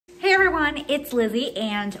everyone, it's Lizzie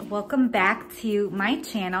and welcome back to my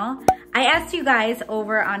channel. I asked you guys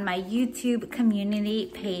over on my YouTube community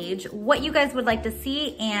page what you guys would like to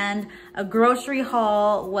see, and a grocery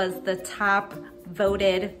haul was the top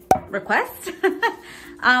voted request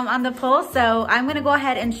on the poll. So I'm gonna go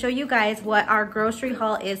ahead and show you guys what our grocery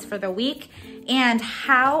haul is for the week and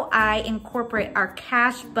how I incorporate our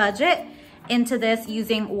cash budget into this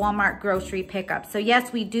using Walmart grocery pickup. So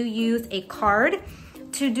yes, we do use a card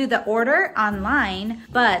to do the order online,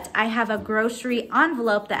 but I have a grocery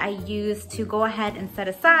envelope that I use to go ahead and set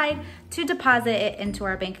aside to deposit it into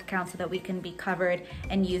our bank account so that we can be covered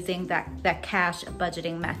and using that cash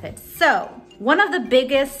budgeting method. So one of the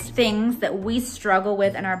biggest things that we struggle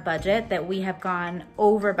with in our budget, that we have gone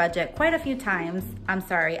over budget quite a few times. I'm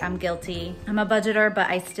sorry, I'm guilty. I'm a budgeter, but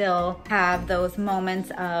I still have those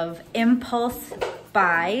moments of impulse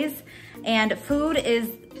buys, and food is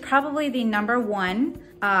probably the number one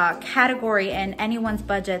category in anyone's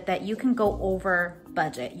budget that you can go over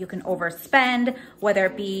budget. You can overspend, whether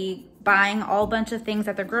it be buying all bunch of things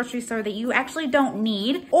at the grocery store that you actually don't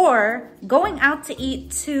need, or going out to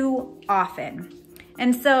eat too often.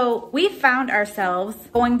 And so we found ourselves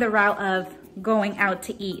going the route of going out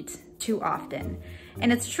to eat too often.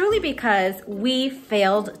 And it's truly because we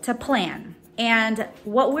failed to plan. And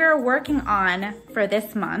what we're working on for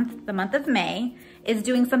this month, the month of May, is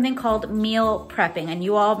doing something called meal prepping. And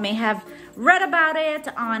you all may have read about it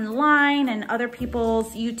online and other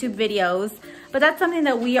people's YouTube videos, but that's something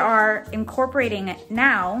that we are incorporating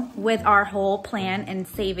now with our whole plan and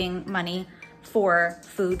saving money for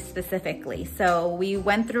food specifically. So we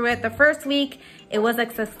went through it the first week. It was a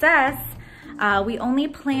success. We only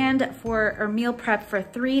planned for our meal prep for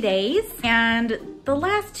 3 days, and the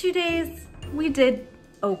last 2 days we did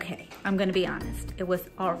okay. I'm gonna be honest, it was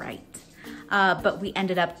all right. But we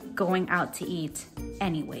ended up going out to eat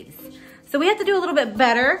anyways. So we have to do a little bit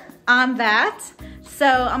better on that. So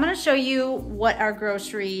I'm gonna show you what our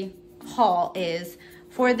grocery haul is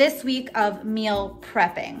for this week of meal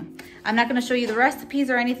prepping. I'm not gonna show you the recipes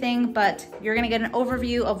or anything, but you're gonna get an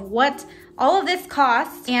overview of what all of this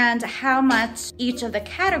costs and how much each of the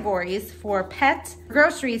categories for pet,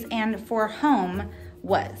 groceries, and for home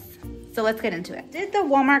was. So let's get into it. Did the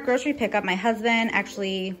Walmart grocery pickup. My husband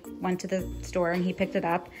actually went to the store and he picked it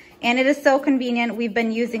up. And it is so convenient. We've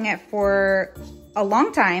been using it for a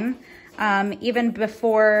long time, even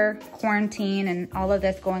before quarantine and all of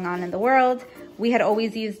this going on in the world. We had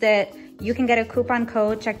always used it. You can get a coupon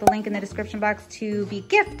code, check the link in the description box, to be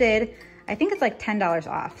gifted. I think it's like $10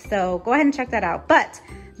 off. So go ahead and check that out. But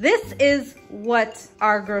this is what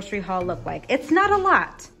our grocery haul looked like. It's not a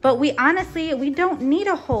lot, but we don't need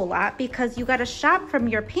a whole lot, because you gotta shop from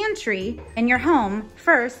your pantry in your home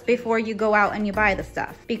first before you go out and you buy the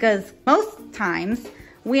stuff. Because most times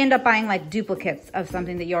we end up buying like duplicates of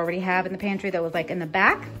something that you already have in the pantry that was like in the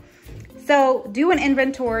back. So do an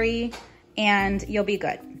inventory and you'll be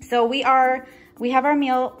good. So we have our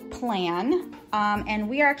meal plan, and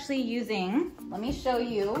we are actually using, let me show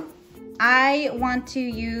you. I want to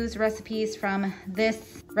use recipes from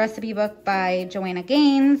this recipe book by Joanna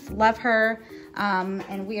Gaines. Love her.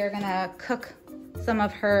 And we are gonna cook some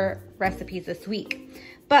of her recipes this week.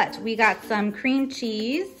 But we got some cream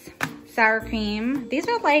cheese, sour cream. These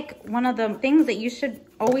are like one of the things that you should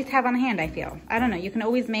always have on hand, I feel. I don't know, you can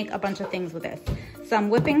always make a bunch of things with this.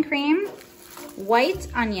 Some whipping cream, white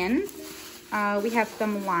onions. We have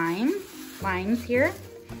some limes here,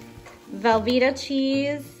 Velveeta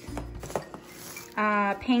cheese,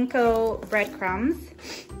 panko breadcrumbs.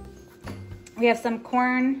 We have some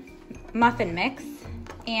corn muffin mix,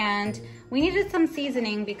 and we needed some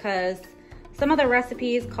seasoning because some of the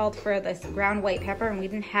recipes called for this ground white pepper and we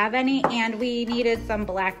didn't have any, and we needed some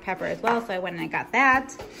black pepper as well, so I went and I got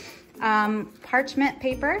that. Parchment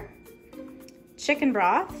paper, chicken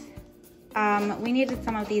broth. We needed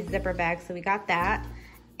some of these zipper bags, so we got that.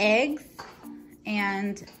 Eggs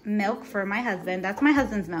and milk for my husband. That's my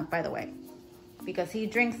husband's milk, by the way, because he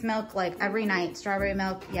drinks milk like every night. Strawberry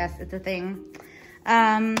milk, yes, it's a thing.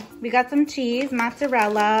 We got some cheese,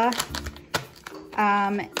 mozzarella,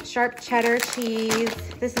 sharp cheddar cheese.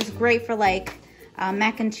 This is great for like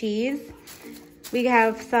mac and cheese. We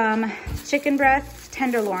have some chicken breasts,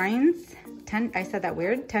 tenderloins. I said that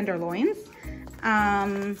weird, tenderloins.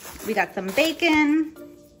 We got some bacon.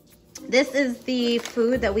 This is the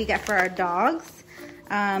food that we get for our dogs.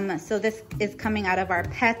 So this is coming out of our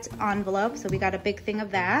pet envelope. So we got a big thing of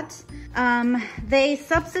that. They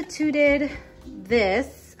substituted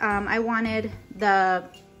this. I wanted the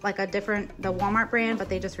Walmart brand, but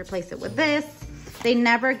they just replaced it with this. They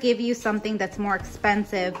never give you something that's more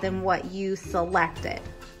expensive than what you selected.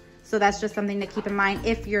 So that's just something to keep in mind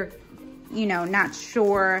if you're, you know, not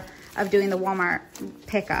sure of doing the Walmart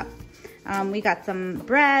pickup. We got some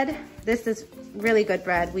bread. This is really good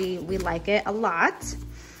bread. We like it a lot.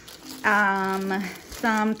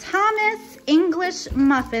 Some Thomas English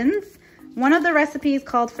muffins. One of the recipes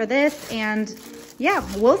called for this, and yeah,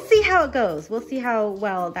 we'll see how it goes. We'll see how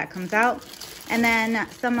well that comes out. And then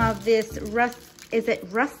some of this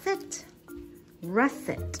russet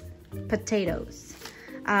potatoes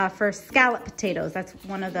for scallop potatoes. That's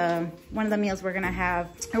one of the meals we're gonna have,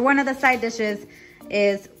 or one of the side dishes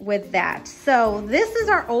is with that. So this is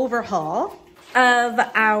our overhaul of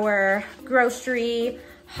our grocery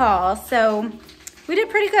haul. So we did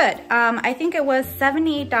pretty good. I think it was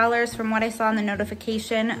 $78 from what I saw in the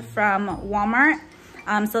notification from Walmart.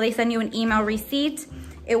 So they send you an email receipt.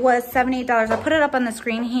 It was $78. I'll put it up on the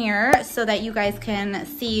screen here so that you guys can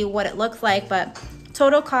see what it looks like, but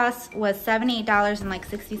total cost was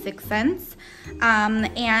 $78.66.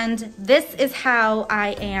 And this is how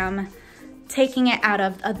I am taking it out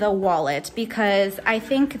of the wallet, because I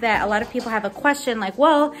think that a lot of people have a question like,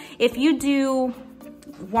 well, if you do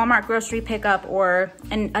Walmart grocery pickup or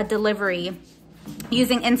a delivery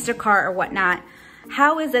using Instacart or whatnot,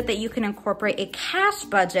 how is it that you can incorporate a cash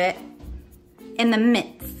budget in the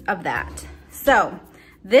midst of that? So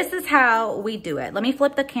this is how we do it. Let me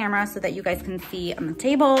flip the camera so that you guys can see on the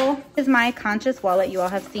table. This is my Conscious wallet. You all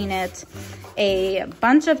have seen it a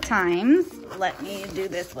bunch of times. Let me do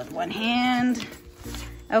this with one hand.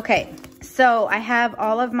 Okay, so I have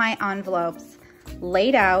all of my envelopes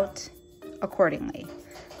laid out accordingly.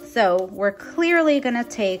 So we're clearly gonna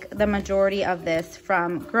take the majority of this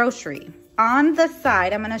from grocery. On the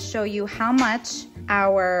side, I'm gonna show you how much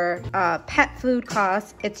our pet food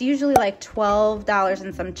costs. It's usually like $12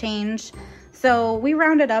 and some change. So we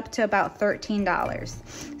round it up to about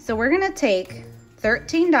 $13. So we're gonna take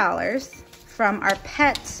 $13 from our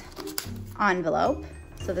pet envelope.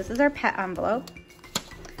 So this is our pet envelope.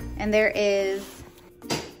 And there is,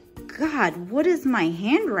 God, what is my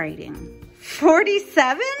handwriting?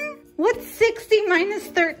 47? What's 60 minus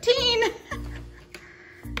 13?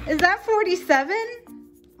 Is that 47?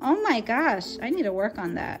 Oh my gosh, I need to work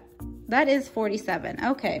on that. That is 47,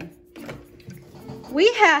 okay.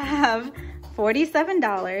 We have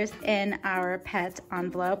 $47 in our pet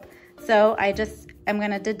envelope. So I'm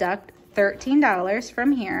gonna deduct $13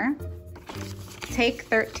 from here, take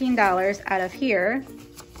 $13 out of here,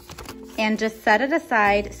 and just set it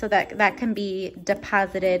aside so that that can be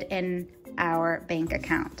deposited in our bank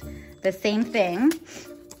account. The same thing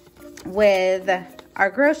with our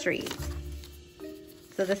groceries.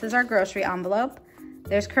 So this is our grocery envelope.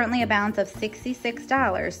 There's currently a balance of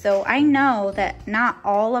 $66. So I know that not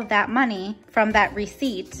all of that money from that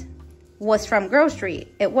receipt was from grocery.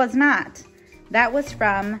 It was not. That was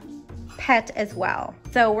from pet as well.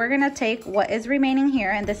 So we're gonna take what is remaining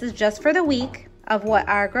here, and this is just for the week of what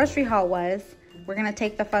our grocery haul was. We're gonna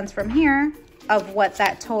take the funds from here of what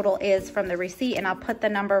that total is from the receipt, and I'll put the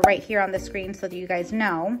number right here on the screen so that you guys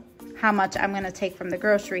know how much I'm gonna take from the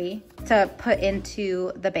grocery to put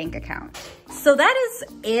into the bank account. So that is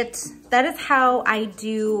it. That is how I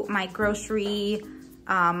do my grocery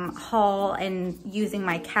haul and using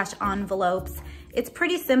my cash envelopes. It's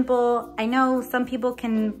pretty simple. I know some people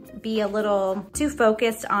can be a little too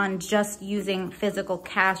focused on just using physical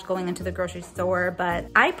cash going into the grocery store, but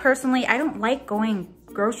I personally, I don't like going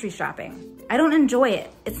grocery shopping. I don't enjoy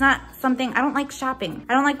it. It's not something, I don't like shopping.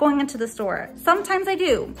 I don't like going into the store. Sometimes I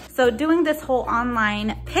do. So doing this whole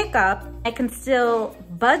online pickup, I can still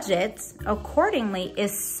budget accordingly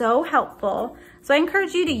is so helpful. So I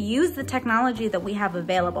encourage you to use the technology that we have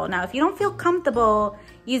available. Now, if you don't feel comfortable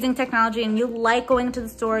using technology and you like going to the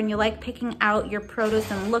store and you like picking out your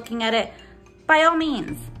produce and looking at it, by all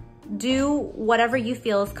means, do whatever you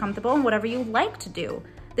feel is comfortable and whatever you like to do.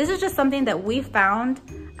 This is just something that we found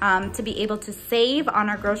to be able to save on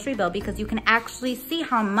our grocery bill, because you can actually see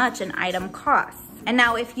how much an item costs. And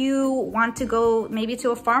now if you want to go maybe to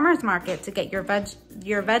a farmer's market to get your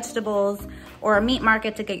vegetables, or a meat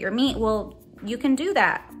market to get your meat, well, you can do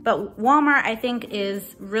that. But Walmart, I think,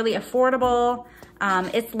 is really affordable.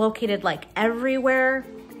 It's located like everywhere.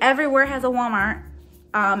 Everywhere has a Walmart,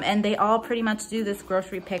 and they all pretty much do this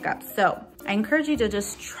grocery pickup. So I encourage you to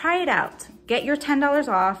just try it out. Get your $10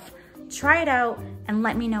 off, try it out, and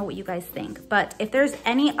let me know what you guys think. But if there's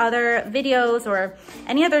any other videos or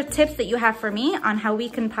any other tips that you have for me on how we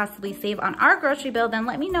can possibly save on our grocery bill, then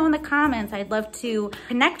let me know in the comments. I'd love to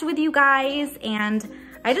connect with you guys, and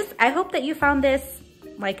I hope that you found this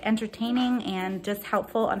like entertaining and just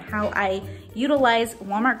helpful on how I utilize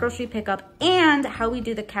Walmart grocery pickup and how we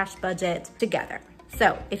do the cash budget together.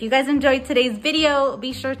 So if you guys enjoyed today's video,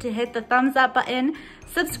 be sure to hit the thumbs up button,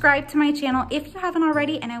 subscribe to my channel if you haven't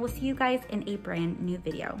already, and I will see you guys in a brand new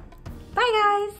video. Bye guys.